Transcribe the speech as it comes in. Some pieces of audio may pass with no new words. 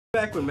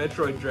Back when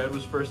Metroid Dread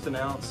was first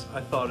announced, I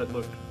thought it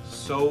looked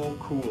so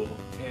cool,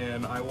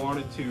 and I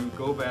wanted to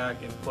go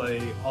back and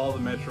play all the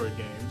Metroid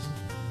games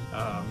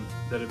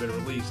that have been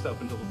released up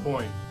until the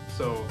point.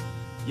 So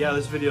yeah,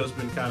 this video's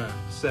been kind of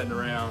sitting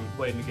around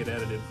waiting to get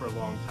edited for a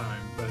long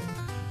time, but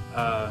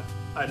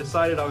I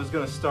decided I was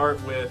going to start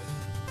with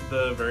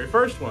the very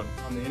first one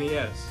on the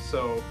NES.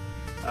 So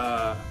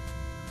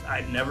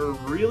I'd never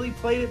really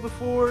played it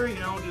before, you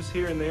know, just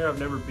here and there. I've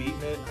never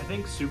beaten it. I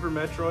think Super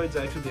Metroid's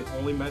actually the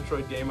only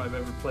Metroid game I've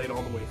ever played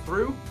all the way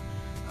through.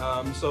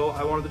 So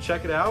I wanted to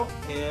check it out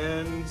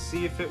and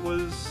see if it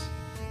was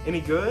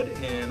any good,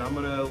 and I'm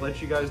gonna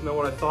let you guys know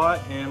what I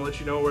thought and let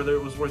you know whether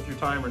it was worth your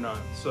time or not.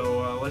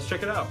 So let's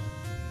check it out.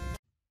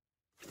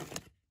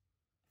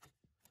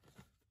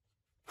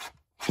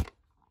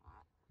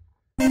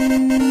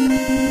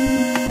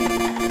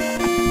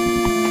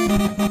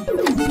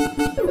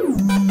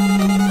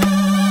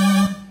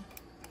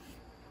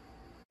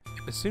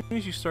 As soon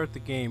as you start the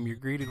game, you're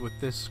greeted with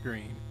this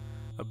screen,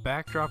 a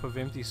backdrop of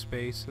empty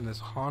space and this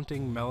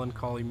haunting,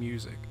 melancholy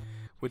music,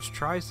 which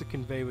tries to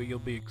convey what you'll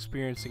be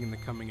experiencing in the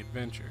coming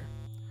adventure.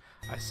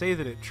 I say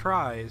that it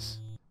tries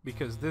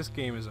because this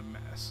game is a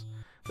mess.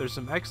 There's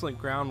some excellent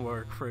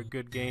groundwork for a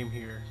good game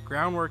here,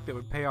 groundwork that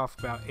would pay off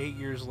about 8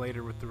 years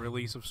later with the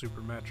release of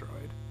Super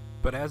Metroid.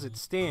 But as it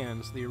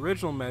stands, the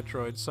original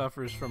Metroid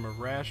suffers from a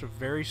rash of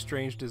very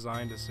strange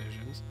design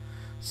decisions,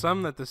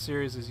 some that the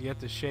series is yet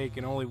to shake,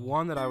 and only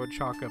one that I would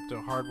chalk up to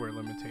a hardware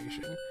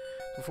limitation.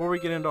 Before we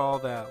get into all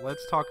that,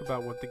 let's talk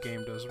about what the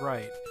game does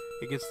right.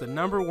 It gets the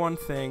 #1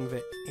 thing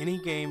that any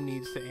game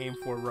needs to aim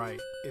for right.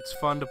 It's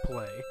fun to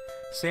play.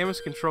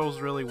 Samus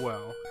controls really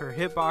well. Her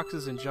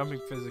hitboxes and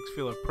jumping physics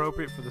feel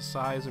appropriate for the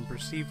size and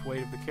perceived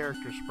weight of the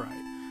character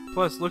sprite.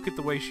 Plus, look at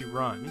the way she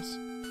runs.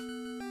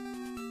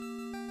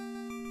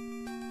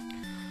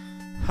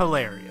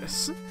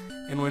 Hilarious.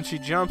 And when she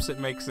jumps, it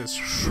makes this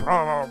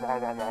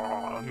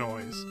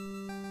noise.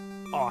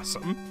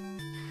 Awesome.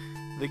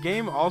 The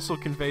game also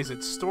conveys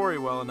its story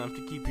well enough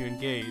to keep you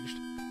engaged.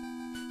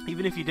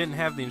 Even if you didn't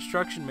have the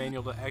instruction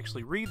manual to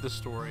actually read the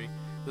story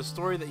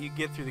that you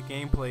get through the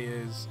gameplay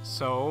is,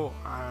 so,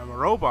 I'm a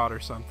robot or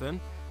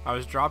something, I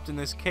was dropped in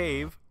this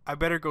cave, I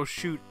better go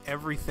shoot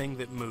everything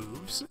that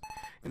moves.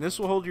 And this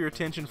will hold your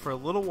attention for a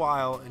little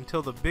while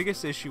until the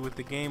biggest issue with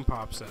the game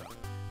pops up.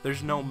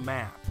 There's no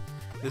map.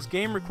 This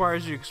game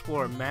requires you to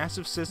explore a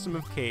massive system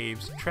of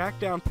caves, track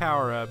down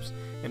power-ups,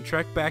 and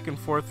trek back and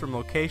forth from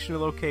location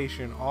to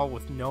location, all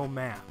with no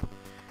map.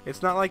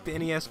 It's not like the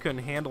NES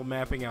couldn't handle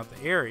mapping out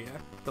the area.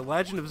 The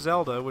Legend of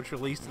Zelda, which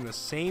released in the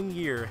same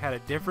year, had a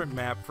different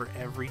map for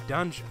every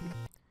dungeon.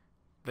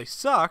 They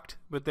sucked,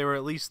 but they were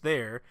at least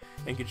there,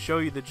 and could show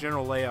you the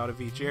general layout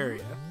of each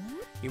area.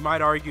 You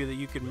might argue that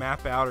you could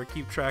map out or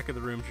keep track of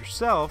the rooms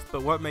yourself,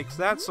 but what makes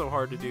that so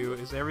hard to do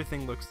is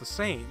everything looks the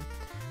same.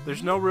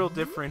 There's no real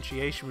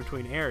differentiation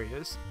between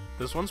areas.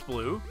 This one's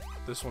blue,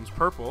 this one's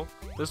purple,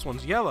 this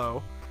one's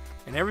yellow,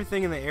 and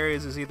everything in the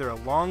areas is either a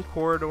long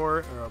corridor or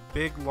a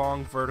big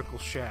long vertical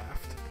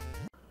shaft.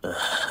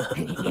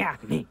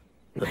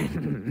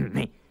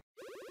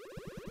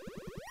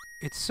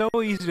 It's so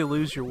easy to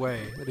lose your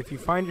way that if you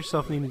find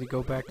yourself needing to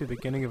go back to the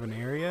beginning of an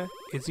area,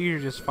 it's easier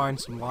to just find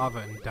some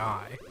lava and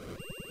die.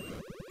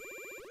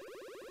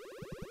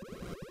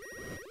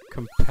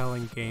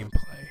 Compelling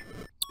gameplay.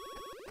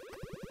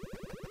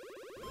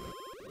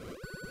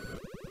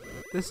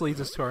 This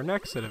leads us to our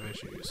next set of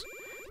issues.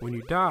 When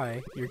you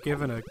die, you're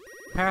given a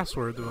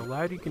password that will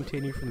allow you to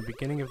continue from the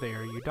beginning of the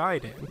area you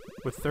died in,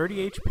 with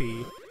 30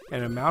 HP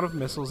and an amount of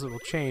missiles that will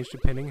change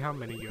depending how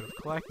many you have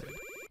collected.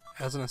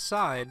 As an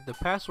aside, the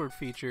password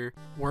feature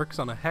works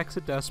on a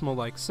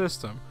hexadecimal-like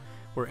system,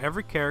 where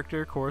every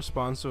character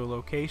corresponds to a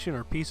location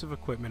or piece of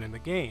equipment in the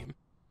game.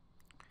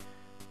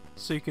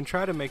 So you can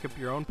try to make up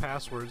your own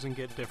passwords and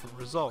get different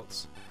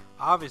results.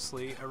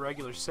 Obviously, a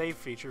regular save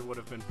feature would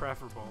have been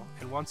preferable,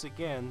 and once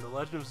again, The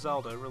Legend of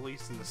Zelda,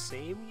 released in the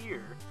same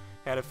year,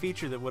 had a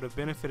feature that would have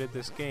benefited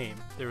this game.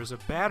 There was a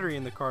battery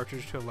in the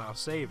cartridge to allow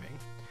saving.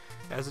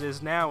 As it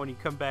is now, when you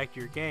come back to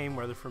your game,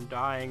 whether from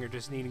dying or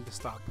just needing to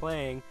stop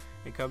playing,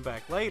 and come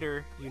back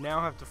later, you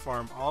now have to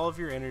farm all of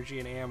your energy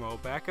and ammo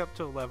back up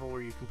to a level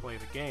where you can play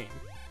the game.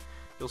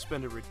 You'll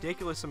spend a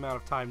ridiculous amount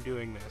of time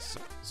doing this,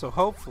 so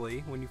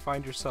hopefully, when you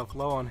find yourself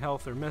low on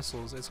health or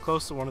missiles, it's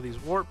close to one of these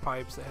warp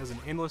pipes that has an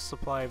endless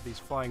supply of these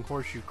flying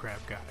horseshoe crab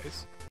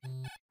guys.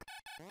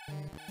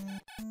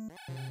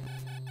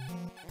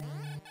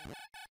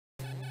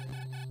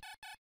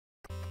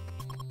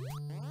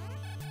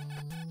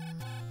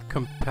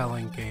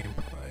 Compelling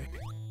gameplay.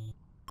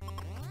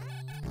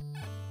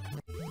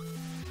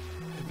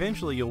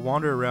 Eventually you'll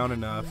wander around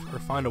enough, or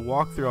find a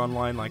walkthrough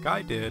online like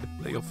I did,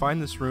 that you'll find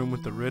this room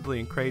with the Ridley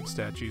and Kraid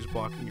statues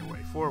blocking your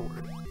way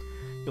forward.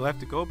 You'll have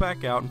to go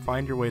back out and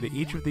find your way to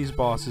each of these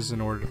bosses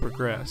in order to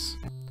progress.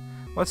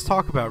 Let's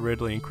talk about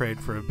Ridley and Kraid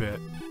for a bit.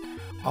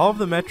 All of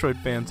the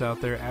Metroid fans out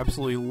there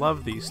absolutely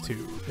love these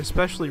two,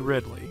 especially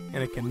Ridley,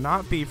 and it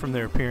cannot be from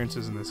their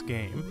appearances in this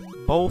game.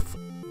 Both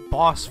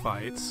boss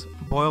fights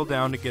boil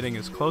down to getting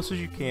as close as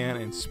you can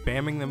and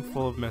spamming them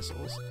full of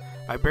missiles.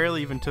 I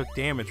barely even took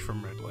damage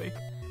from Ridley.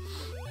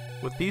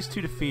 With these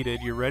two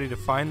defeated, you're ready to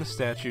find the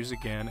statues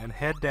again and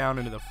head down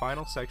into the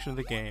final section of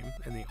the game,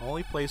 and the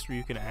only place where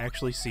you can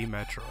actually see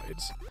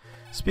Metroids.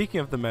 Speaking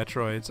of the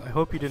Metroids, I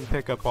hope you didn't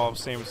pick up all of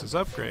Samus's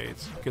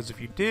upgrades, because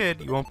if you did,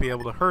 you won't be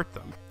able to hurt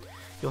them.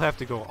 You'll have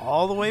to go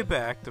all the way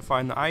back to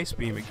find the Ice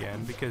Beam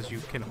again, because you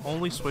can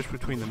only switch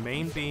between the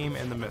main beam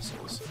and the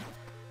missiles.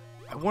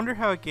 I wonder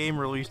how a game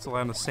released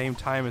around the same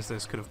time as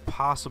this could have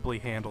possibly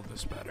handled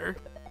this better.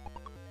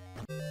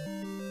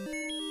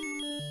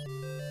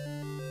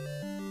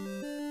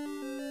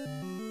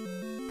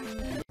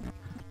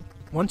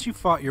 Once you've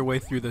fought your way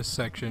through this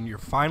section, you're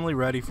finally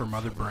ready for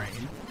Mother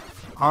Brain.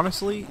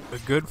 Honestly, a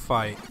good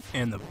fight,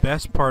 and the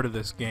best part of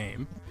this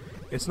game.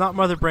 It's not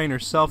Mother Brain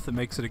herself that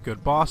makes it a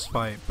good boss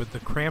fight, but the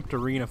cramped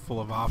arena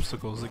full of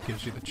obstacles that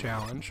gives you the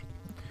challenge.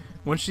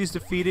 Once she's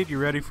defeated, you're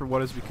ready for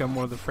what has become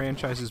one of the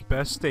franchise's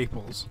best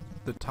staples,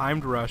 the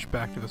timed rush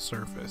back to the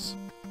surface.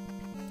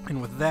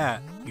 And with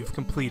that, you've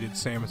completed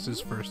Samus's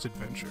first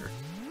adventure.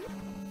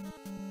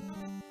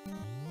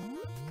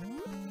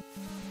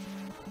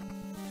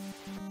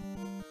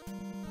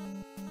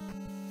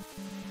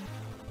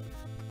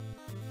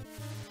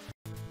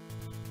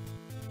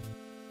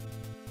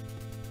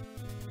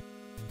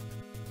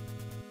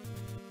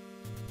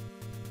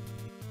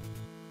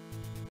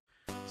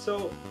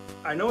 So,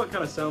 I know it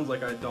kind of sounds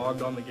like I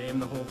dogged on the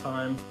game the whole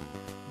time,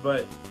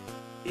 but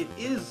it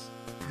is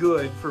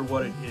good for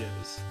what it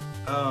is.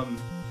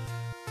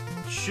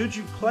 Should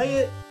you play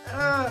it?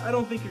 I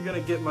don't think you're going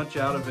to get much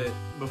out of it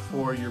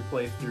before your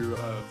playthrough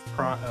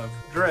of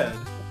Dread,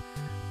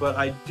 but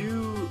I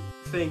do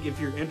think if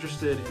you're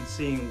interested in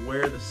seeing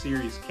where the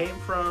series came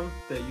from,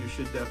 that you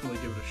should definitely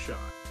give it a shot.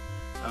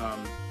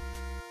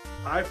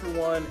 I, for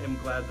one, am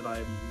glad that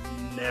I'm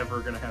never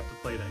going to have to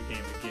play that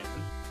game again.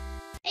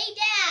 Hey,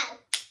 Dad!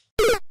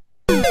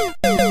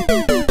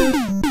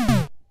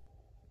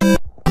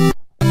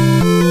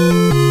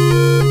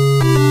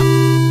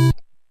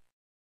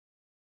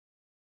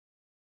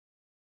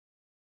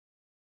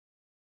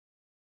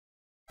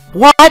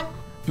 What?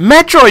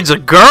 Metroid's a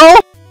girl?